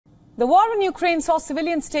The war in Ukraine saw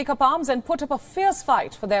civilians take up arms and put up a fierce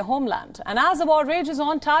fight for their homeland. And as the war rages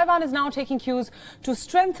on, Taiwan is now taking cues to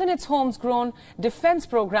strengthen its homegrown defense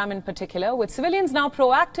program in particular, with civilians now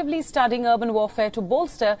proactively studying urban warfare to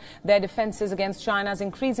bolster their defenses against China's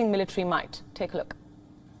increasing military might. Take a look.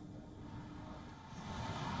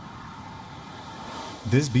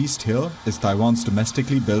 This beast here is Taiwan's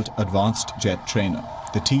domestically built advanced jet trainer,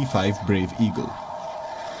 the T-5 Brave Eagle.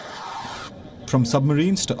 From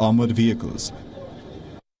submarines to armored vehicles,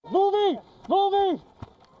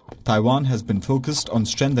 Taiwan has been focused on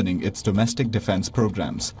strengthening its domestic defense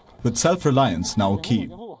programs, with self-reliance now key,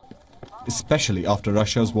 especially after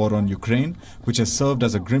Russia's war on Ukraine, which has served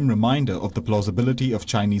as a grim reminder of the plausibility of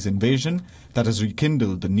Chinese invasion that has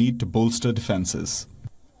rekindled the need to bolster defenses.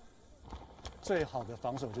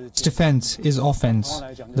 Defense is offense.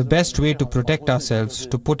 The best way to protect ourselves,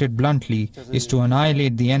 to put it bluntly, is to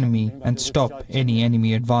annihilate the enemy and stop any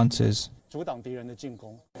enemy advances. It's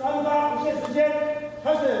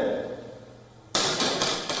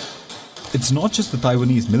not just the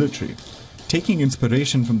Taiwanese military. Taking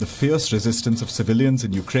inspiration from the fierce resistance of civilians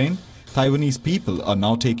in Ukraine, Taiwanese people are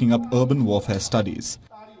now taking up urban warfare studies.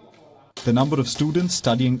 The number of students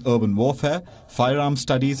studying urban warfare, firearm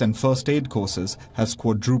studies and first aid courses has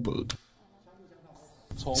quadrupled.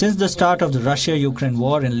 Since the start of the Russia-Ukraine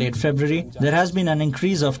war in late February, there has been an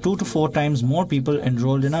increase of 2 to 4 times more people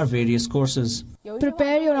enrolled in our various courses.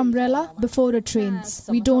 Prepare your umbrella before it rains.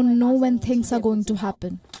 We don't know when things are going to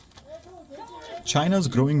happen. China's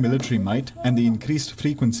growing military might and the increased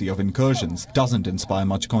frequency of incursions doesn't inspire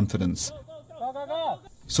much confidence.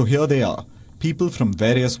 So here they are, people from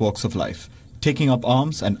various walks of life, taking up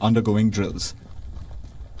arms and undergoing drills,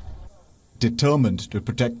 determined to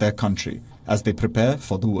protect their country as they prepare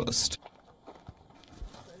for the worst.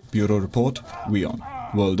 Bureau Report, WION.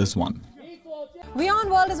 World is One.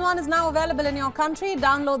 WION World is One is now available in your country.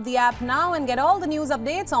 Download the app now and get all the news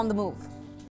updates on the move.